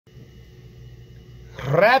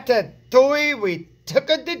Ratatouille, we took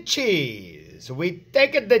the cheese. We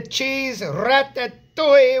take the cheese,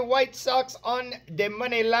 ratatouille, White Sox on the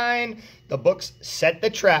money line. The books set the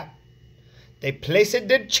trap. They placed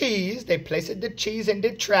the cheese. They placed the cheese in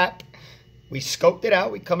the trap. We scoped it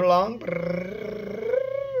out. We come along.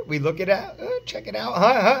 We look it out. Check it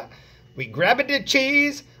out. We grabbed the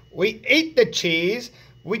cheese. We ate the cheese.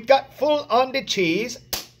 We got full on the cheese.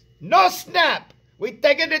 No snap. We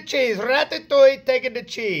taking the cheese. Ratatouille taking the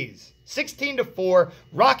cheese. 16-4.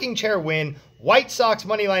 Rocking chair win. White Sox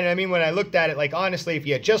money line. I mean, when I looked at it, like, honestly, if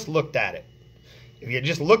you just looked at it, if you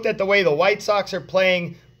just looked at the way the White Sox are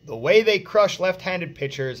playing, the way they crush left-handed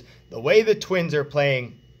pitchers, the way the Twins are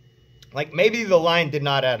playing, like, maybe the line did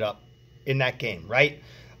not add up in that game, right?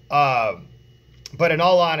 But in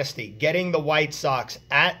all honesty, getting the White Sox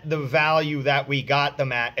at the value that we got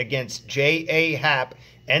them at against J.A. Happ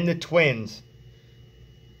and the Twins,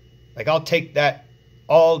 like, I'll take that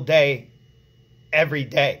all day, every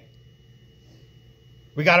day.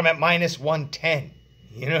 We got them at minus 110.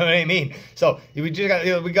 You know what I mean? So we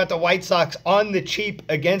got the White Sox on the cheap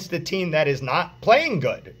against the team that is not playing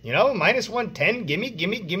good. You know, minus 110.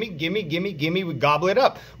 Gimme. We gobble it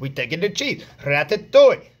up. We take it to cheese.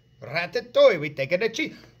 Ratatouille. We take it to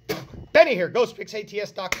cheese. Benny here,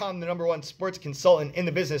 GhostPicksATS.com, the #1 sports consultant in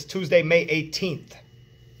the business. Tuesday, May 18th,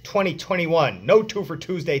 2021. No 2 for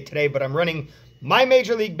Tuesday today, but I'm running my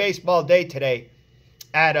Major League Baseball day today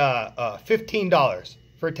at $15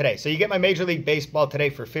 for today. So you get my Major League Baseball today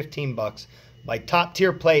for $15. My top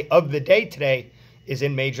tier play of the day today is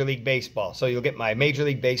in Major League Baseball. So you'll get my Major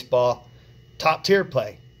League Baseball top tier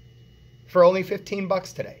play for only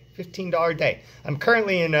 $15 today. $15 day. I'm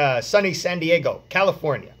currently in sunny San Diego,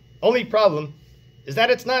 California. Only problem is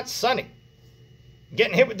that it's not sunny.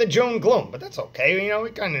 Getting hit with the June gloom, but that's okay. You know,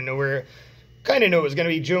 we kind of knew it was going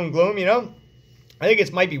to be June gloom, you know. I think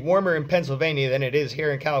it might be warmer in Pennsylvania than it is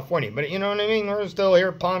here in California. But you know what I mean? We're still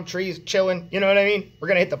here, palm trees, chilling. You know what I mean? We're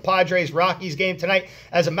going to hit the Padres-Rockies game tonight.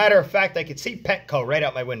 As a matter of fact, I could see Petco right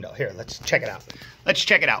out my window. Here, let's check it out. Let's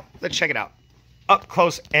check it out. Up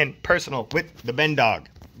close and personal with the Ben Dog.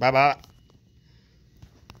 Bye-bye.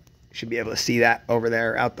 Should be able to see that over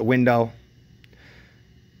there out the window.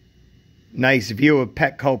 Nice view of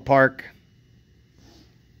Petco Park.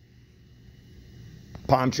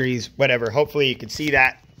 Palm trees, whatever. Hopefully you can see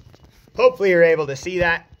that. Hopefully you're able to see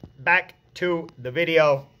that. Back to the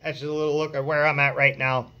video. That's just a little look at where I'm at right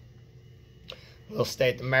now. We'll stay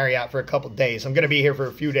at the Marriott for a couple days. I'm going to be here for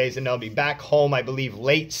a few days and I'll be back home, I believe,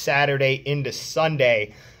 late Saturday into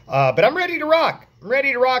Sunday. But I'm ready to rock. I'm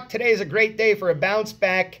ready to rock. Today is a great day for a bounce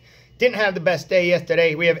back. Didn't have the best day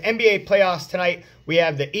yesterday. We have NBA playoffs tonight. We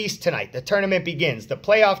have the East tonight. The tournament begins. The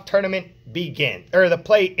playoff tournament begins. Or the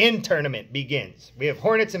play-in tournament begins. We have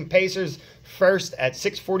Hornets and Pacers first at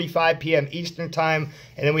 6:45 p.m. Eastern time.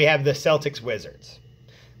 And then we have the Celtics Wizards.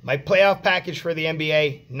 My playoff package for the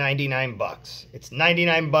NBA, $99. It's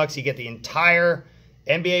 $99. You get the entire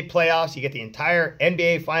NBA playoffs. You get the entire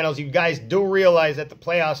NBA finals. You guys do realize that the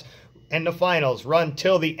playoffs and the finals run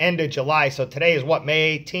till the end of July. So today is what,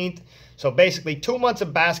 May 18th? So basically 2 months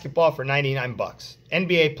of basketball for $99.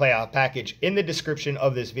 NBA playoff package in the description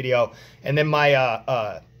of this video. And then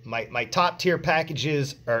my my top tier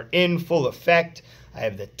packages are in full effect. I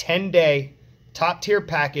have the 10-day top tier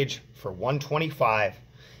package for $125.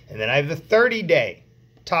 And then I have the 30-day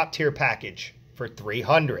top tier package for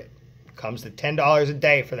 $300. Comes to $10 a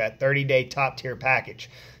day for that 30-day top tier package.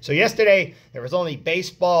 So yesterday there was only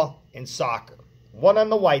baseball and soccer. One on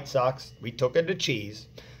the White Sox. We took it to cheese.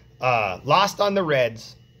 Lost on the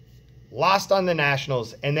Reds. Lost on the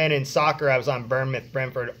Nationals. And then in soccer I was on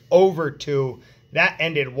Brentford over 2. That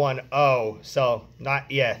ended 1-0. So not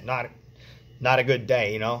a good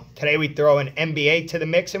day, you know. Today we throw an NBA to the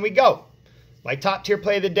mix and we go. My top tier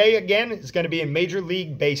play of the day again is going to be in Major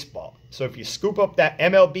League Baseball. So if you scoop up that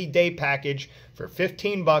MLB Day Package for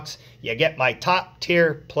 $15, you get my top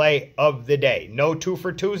tier play of the day. No 2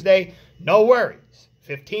 for Tuesday, no worries.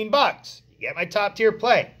 $15, you get my top tier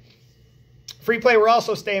play. Free play, we're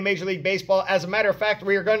also staying Major League Baseball. As a matter of fact,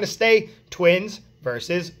 we are going to stay Twins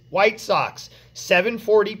versus White Sox.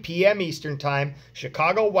 7:40 p.m. Eastern Time,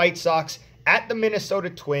 Chicago White Sox at the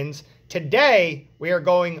Minnesota Twins. Today, we are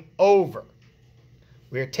going over.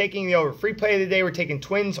 We are taking the over. Free play of the day, we're taking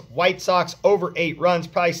Twins, White Sox, over 8 runs.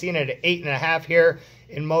 Probably seeing it at 8.5 here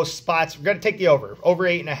in most spots. We're going to take the over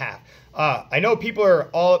 8.5. I know people are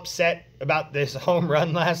all upset about this home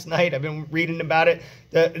run last night. I've been reading about it.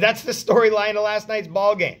 That's the storyline of last night's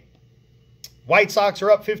ball game. White Sox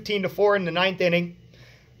are up 15-4 in the 9th inning.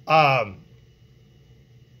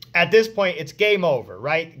 at this point, it's game over,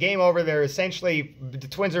 right? Game over. The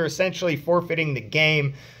Twins are essentially forfeiting the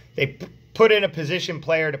game. They put in a position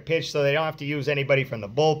player to pitch so they don't have to use anybody from the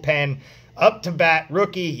bullpen. Up to bat,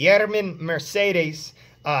 rookie Yermin Mercedes,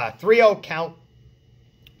 3-0 count,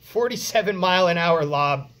 47-mile-an-hour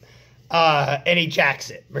lob, and he jacks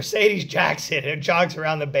it. Mercedes jacks it and jogs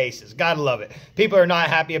around the bases. Gotta love it. People are not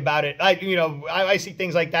happy about it. I see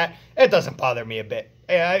things like that. It doesn't bother me a bit.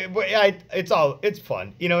 It's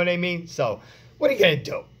fun. You know what I mean? So, what are you gonna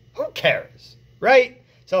do? Who cares, right?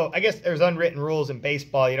 So, I guess there's unwritten rules in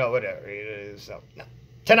baseball. Whatever. So, no.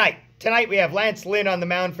 Tonight we have Lance Lynn on the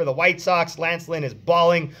mound for the White Sox. Lance Lynn is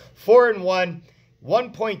balling, 4-1,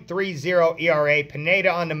 1.30 ERA.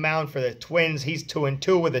 Pineda on the mound for the Twins. He's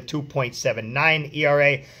 2-2 with a 2.79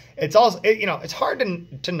 ERA. It's also, it's hard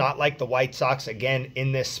to not like the White Sox again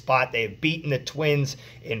in this spot. They've beaten the Twins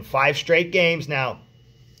in 5 straight games now.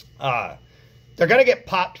 They're going to get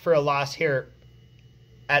popped for a loss here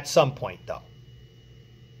at some point, though.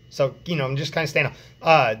 So, I'm just kind of staying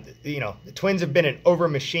on. The Twins have been an over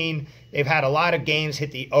machine. They've had a lot of games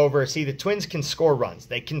hit the over. See, the Twins can score runs.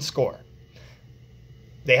 They can score.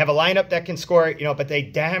 They have a lineup that can score, but they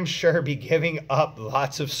damn sure be giving up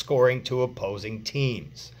lots of scoring to opposing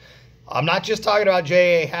teams. I'm not just talking about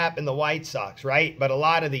J.A. Happ and the White Sox, right? But a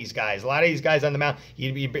lot of these guys on the mound,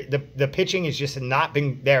 the pitching has just not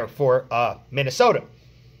been there for Minnesota.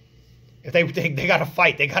 If they got to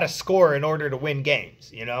fight, they got to score in order to win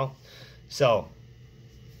games, So,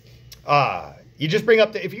 you just bring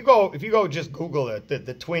up if you go just Google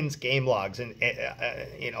the Twins game logs and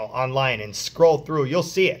online and scroll through, you'll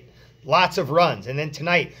see it. Lots of runs. And then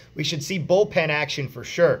tonight we should see bullpen action for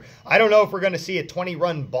sure. I don't know if we're going to see a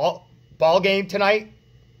 20-run ball game tonight,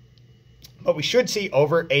 but we should see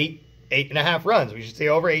over 8.5 runs. We should see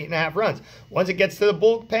over 8.5 runs. Once it gets to the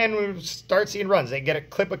bullpen, we start seeing runs. They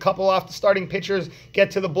clip a couple off the starting pitchers,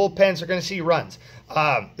 get to the bullpens, they're going to see runs.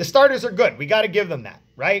 The starters are good. We got to give them that,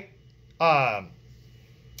 right?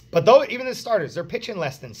 But even the starters, they're pitching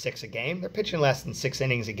less than 6 a game. They're pitching less than 6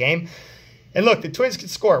 innings a game. And look, the Twins can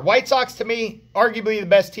score. White Sox, to me, arguably the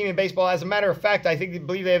best team in baseball. As a matter of fact, I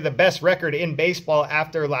believe they have the best record in baseball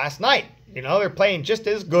after last night. They're playing just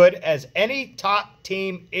as good as any top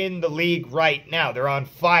team in the league right now. They're on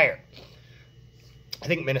fire. I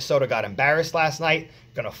think Minnesota got embarrassed last night.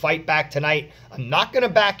 Going to fight back tonight. I'm not going to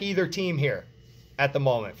back either team here at the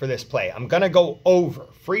moment for this play. I'm going to go over.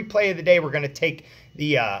 Free play of the day, we're going to take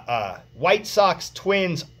the White Sox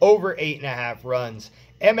Twins over 8.5 runs.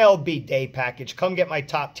 MLB Day Package. Come get my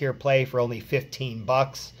top tier play for only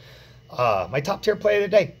 $15. My top tier play of the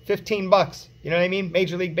day, $15. You know what I mean?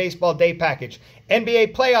 Major League Baseball Day Package.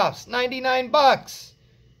 NBA playoffs, $99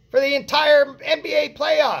 for the entire NBA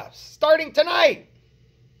playoffs starting tonight.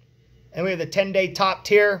 And we have the 10-day top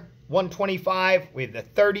tier, $125. We have the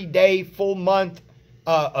 30-day full month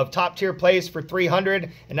of top tier plays for $300,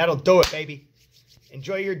 and that'll do it, baby.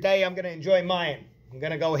 Enjoy your day. I'm going to enjoy mine. I'm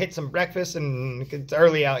going to go hit some breakfast, and it's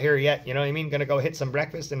early out here yet, you know what I mean? Going to go hit some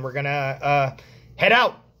breakfast, and we're going to head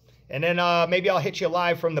out. And then maybe I'll hit you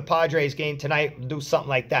live from the Padres game tonight and do something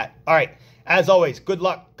like that. All right. As always, good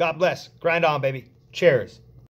luck. God bless. Grind on, baby. Cheers.